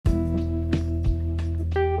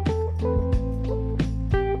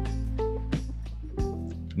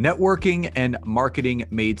Networking and marketing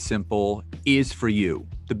made simple is for you,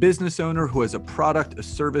 the business owner who has a product, a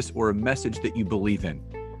service, or a message that you believe in.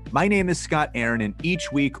 My name is Scott Aaron, and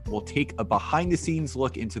each week we'll take a behind-the-scenes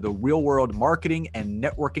look into the real-world marketing and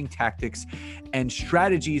networking tactics and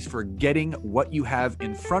strategies for getting what you have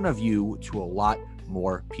in front of you to a lot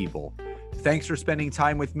more people. Thanks for spending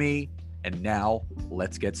time with me, and now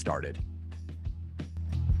let's get started.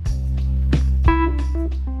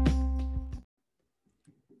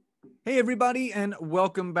 Hey everybody, and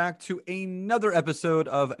welcome back to another episode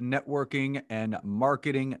of Networking and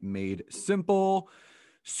Marketing Made Simple.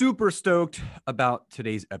 Super stoked about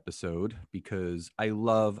today's episode because I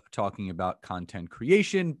love talking about content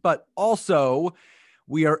creation, but also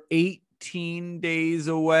we are 18 days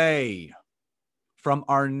away from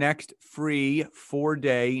our next free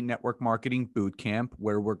 4-day network marketing bootcamp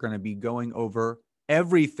where we're going to be going over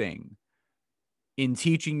everything in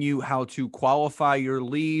teaching you how to qualify your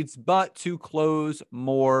leads, but to close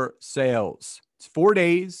more sales. It's 4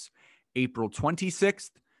 days, April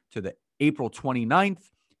 26th to the April 29th,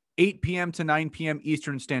 8 p.m. to 9 p.m.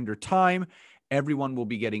 Eastern Standard Time. Everyone will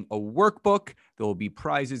be getting a workbook. There will be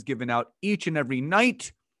prizes given out each and every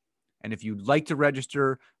night. And if you'd like to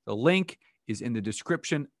register, the link is in the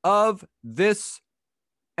description of this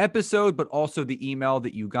episode, but also the email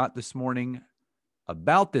that you got this morning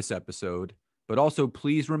about this episode. But also,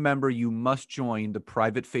 please remember, you must join the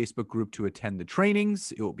private Facebook group to attend the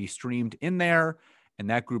trainings. It will be streamed in there, and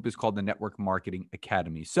that group is called the Network Marketing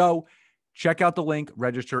Academy. So check out the link,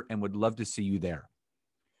 register, and would love to see you there.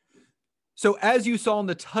 So as you saw in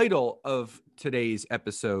the title of today's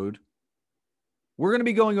episode, we're going to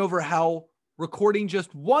be going over how recording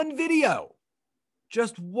just one video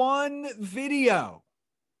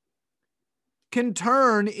can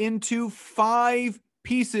turn into 5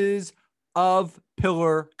 pieces of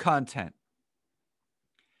pillar content.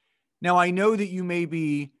 Now, I know that you may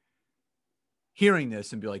be hearing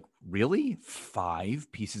this and be like, really? 5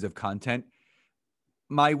 pieces of content?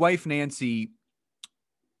 My wife, Nancy,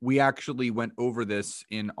 we actually went over this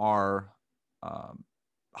in our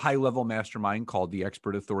high-level mastermind called the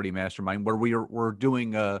Expert Authority Mastermind, where we're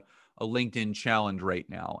doing a LinkedIn challenge right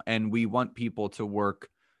now, and we want people to work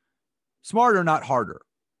smarter, not harder.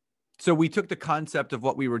 So we took the concept of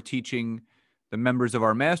what we were teaching the members of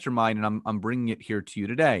our mastermind, and I'm bringing it here to you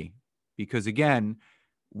today because, again,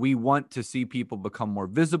 we want to see people become more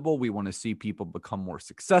visible. We want to see people become more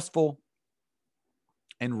successful.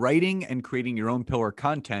 And writing and creating your own pillar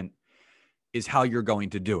content is how you're going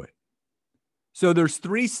to do it. So there's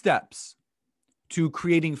 3 steps to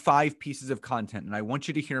creating 5 pieces of content, and I want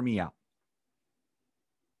you to hear me out.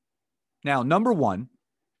 Now, number 1,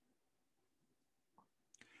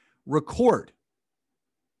 record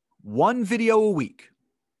 1 video a week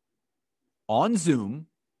on Zoom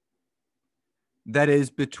that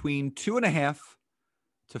is between 2.5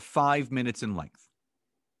 to 5 minutes in length.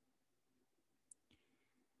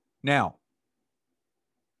 Now,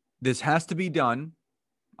 this has to be done.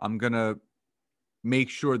 I'm going to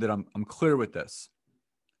make sure that I'm clear with this.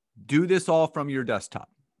 Do this all from your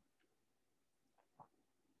desktop.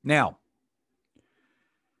 Now,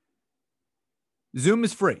 Zoom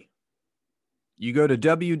is free. You go to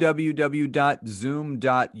www.zoom.us,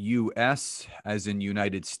 as in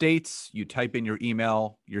United States. You type in your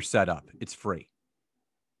email, you're set up. It's free.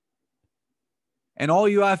 And all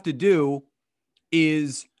you have to do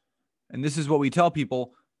is, and this is what we tell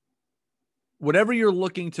people, whatever you're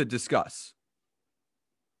looking to discuss,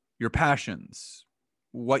 your passions,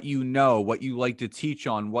 what you know, what you like to teach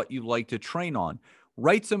on, what you like to train on,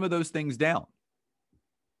 write some of those things down.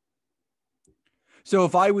 So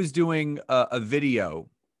if I was doing a video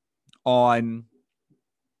on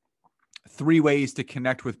 3 ways to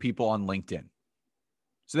connect with people on LinkedIn,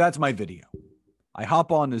 so that's my video. I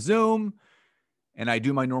hop on to Zoom and I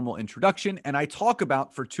do my normal introduction and I talk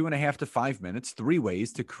about for 2.5 to 5 minutes, 3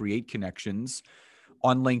 ways to create connections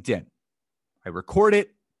on LinkedIn. I record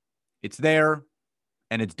it, it's there,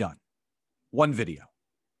 and it's done. 1 video.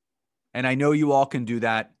 And I know you all can do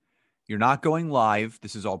that. You're not going live.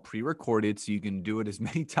 This is all pre-recorded, so you can do it as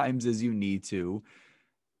many times as you need to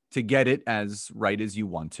get it as right as you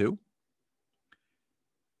want to.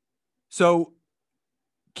 So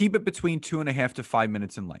keep it between 2.5 to 5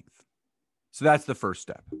 minutes in length. So that's the first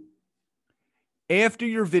step. After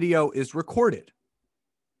your video is recorded,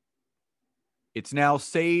 it's now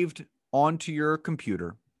saved onto your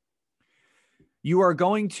computer. You are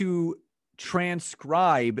going to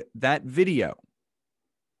transcribe that video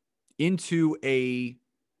into a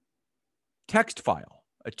text file,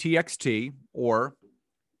 a TXT, or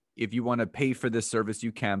if you want to pay for this service,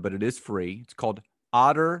 you can, but it is free. It's called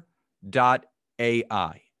otter.ai,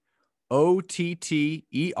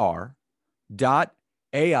 OTTER.ai,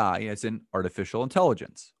 as in artificial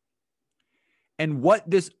intelligence. And what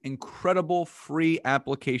this incredible free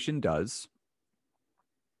application does,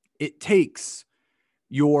 it takes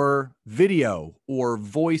your video or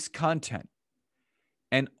voice content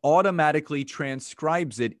and automatically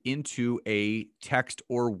transcribes it into a text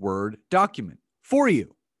or Word document for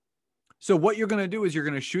you. So what you're going to do is you're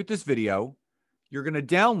going to shoot this video, you're going to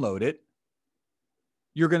download it,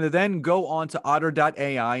 you're going to then go on to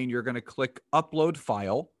otter.ai and you're going to click upload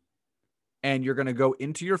file, and you're going to go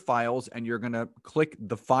into your files and you're going to click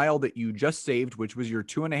the file that you just saved, which was your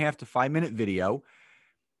 2.5 to 5 minute video,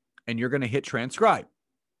 and you're going to hit transcribe.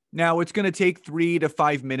 Now, it's going to take 3 to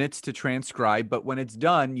 5 minutes to transcribe, but when it's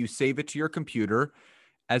done, you save it to your computer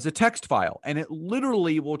as a text file, and it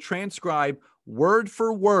literally will transcribe word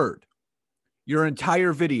for word your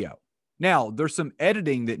entire video. Now, there's some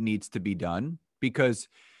editing that needs to be done because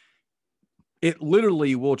it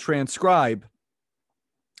literally will transcribe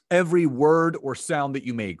every word or sound that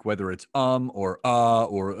you make, whether it's or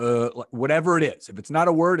whatever it is. If it's not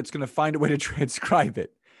a word, it's going to find a way to transcribe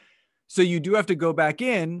it. So you do have to go back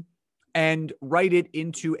in and write it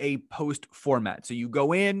into a post format. So you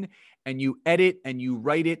go in and you edit and you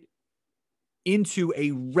write it into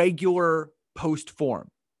a regular post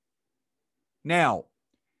form. Now,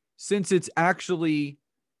 since it's actually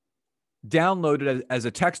downloaded as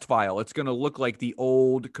a text file, it's going to look like the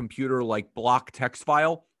old computer like block text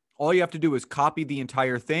file. All you have to do is copy the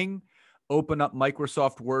entire thing, open up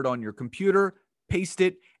Microsoft Word on your computer, paste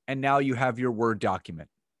it, and now you have your Word document.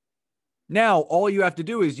 Now, all you have to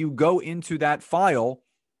do is you go into that file,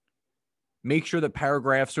 make sure the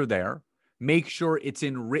paragraphs are there, make sure it's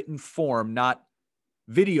in written form, not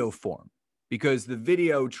video form, because the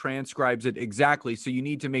video transcribes it exactly. So you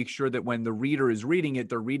need to make sure that when the reader is reading it,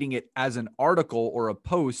 they're reading it as an article or a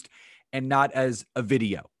post and not as a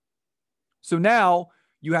video. So now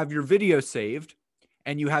you have your video saved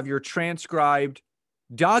and you have your transcribed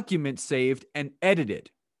document saved and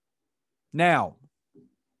edited. Now,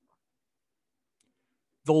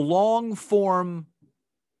 the long form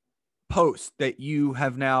post that you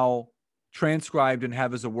have now transcribed and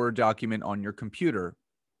have as a Word document on your computer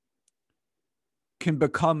can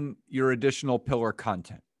become your additional pillar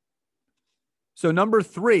content. So number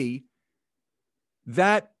 3,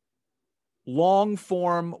 that long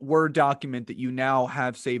form Word document that you now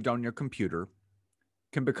have saved on your computer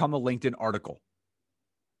can become a LinkedIn article.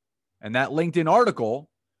 And that LinkedIn article,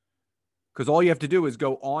 because all you have to do is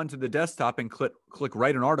go onto the desktop and click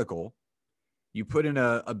write an article. You put in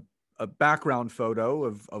a background photo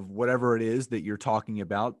of whatever it is that you're talking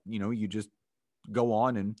about. You know, you just go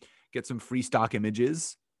on and get some free stock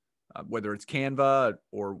images, whether it's Canva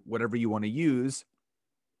or whatever you want to use.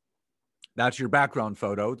 That's your background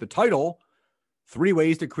photo. The title, 3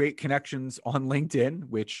 ways to create connections on LinkedIn,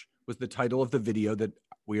 which was the title of the video that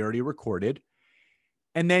we already recorded.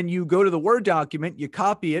 And then you go to the Word document, you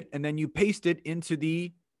copy it, and then you paste it into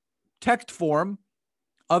the text form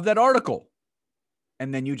of that article.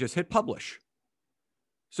 And then you just hit publish.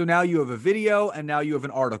 So now you have a video and now you have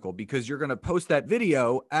an article, because you're going to post that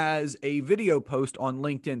video as a video post on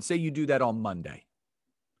LinkedIn. Say you do that on Monday.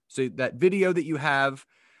 So that video that you have,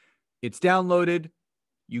 it's downloaded.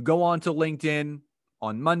 You go on to LinkedIn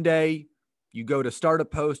on Monday. You go to start a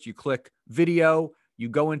post. You click video. You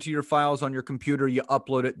go into your files on your computer. You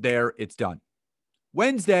upload it there. It's done.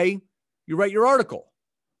 Wednesday, you write your article.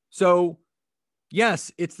 So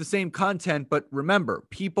yes, it's the same content, but remember,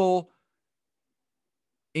 people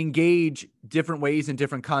engage different ways in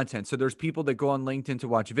different content. So there's people that go on LinkedIn to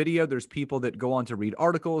watch video. There's people that go on to read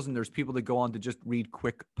articles, and there's people that go on to just read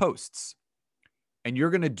quick posts. And you're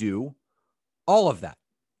going to do all of that.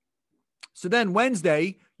 So then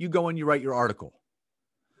Wednesday, you go and you write your article.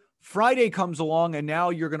 Friday comes along, and now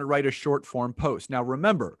you're going to write a short form post. Now,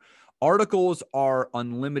 remember, articles are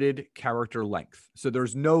unlimited character length. So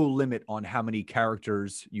there's no limit on how many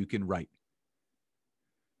characters you can write.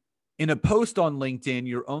 In a post on LinkedIn,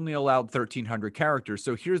 you're only allowed 1,300 characters.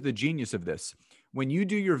 So here's the genius of this. When you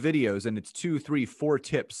do your videos and it's 2, 3, 4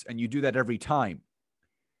 tips, and you do that every time,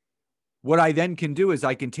 what I then can do is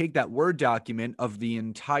I can take that Word document of the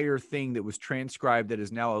entire thing that was transcribed that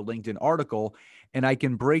is now a LinkedIn article, and I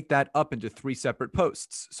can break that up into 3 separate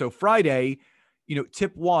posts. So Friday,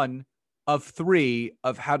 tip 1 of 3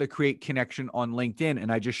 of how to create connection on LinkedIn,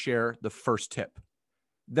 and I just share the first tip.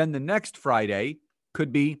 Then the next Friday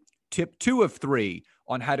could be tip 2 of 3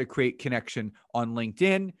 on how to create connection on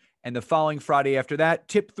LinkedIn. And the following Friday after that,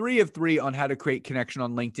 tip 3 of 3 on how to create connection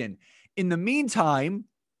on LinkedIn. In the meantime,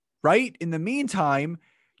 right? In the meantime,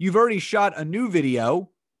 you've already shot a new video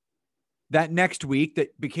that next week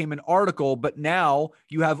that became an article, but now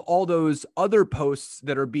you have all those other posts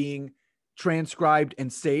that are being transcribed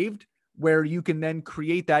and saved where you can then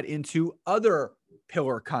create that into other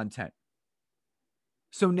pillar content.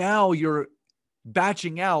 So now you're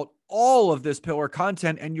batching out all of this pillar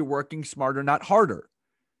content and you're working smarter, not harder.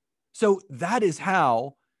 So that is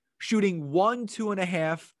how shooting 1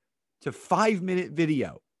 2.5 to 5 minute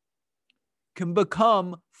video can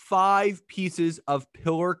become 5 pieces of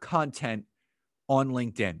pillar content on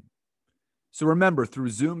LinkedIn. So remember, through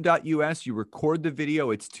Zoom.us, you record the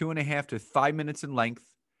video. It's 2.5 to 5 minutes in length.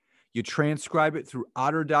 You transcribe it through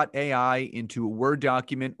Otter.ai into a Word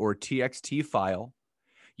document or TXT file.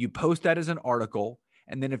 You post that as an article.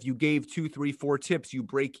 And then if you gave 2, 3, 4 tips, you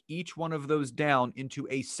break each one of those down into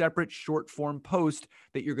a separate short form post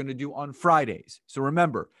that you're going to do on Fridays. So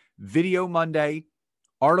remember, video Monday,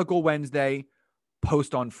 article Wednesday,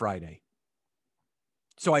 post on Friday.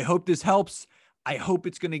 So I hope this helps. I hope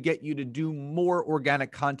it's going to get you to do more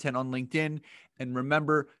organic content on LinkedIn. And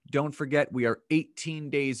remember, don't forget, we are 18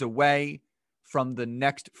 days away from the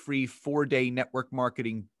next free 4-day Network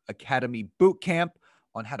Marketing Academy bootcamp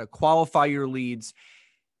on how to qualify your leads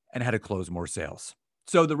and how to close more sales.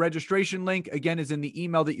 So the registration link, again, is in the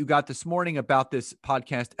email that you got this morning about this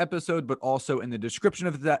podcast episode, but also in the description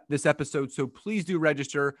of this episode. So please do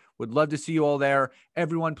register. Would love to see you all there.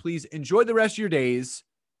 Everyone, please enjoy the rest of your days,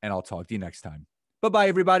 and I'll talk to you next time. Bye-bye,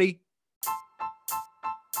 everybody.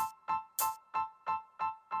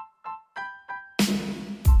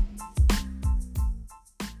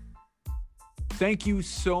 Thank you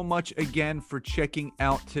so much again for checking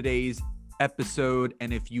out today's episode.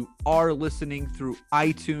 And if you are listening through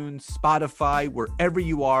iTunes, Spotify, wherever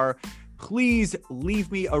you are, please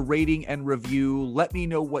leave me a rating and review. Let me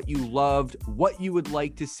know what you loved, what you would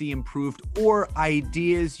like to see improved, or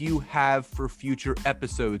ideas you have for future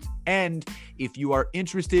episodes. And if you are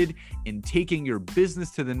interested in taking your business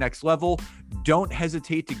to the next level, don't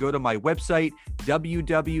hesitate to go to my website,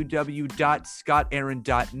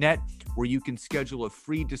 www.scottaaron.net, where you can schedule a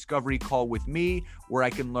free discovery call with me, where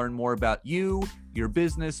I can learn more about you, your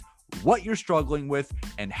business, what you're struggling with,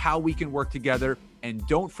 and how we can work together. And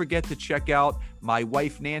don't forget to check out my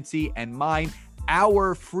wife, Nancy, and mine,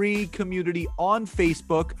 our free community on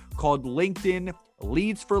Facebook called LinkedIn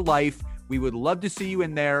Leads for Life. We would love to see you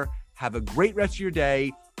in there. Have a great rest of your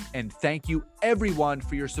day. And thank you, everyone,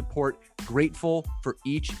 for your support. Grateful for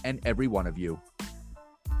each and every one of you.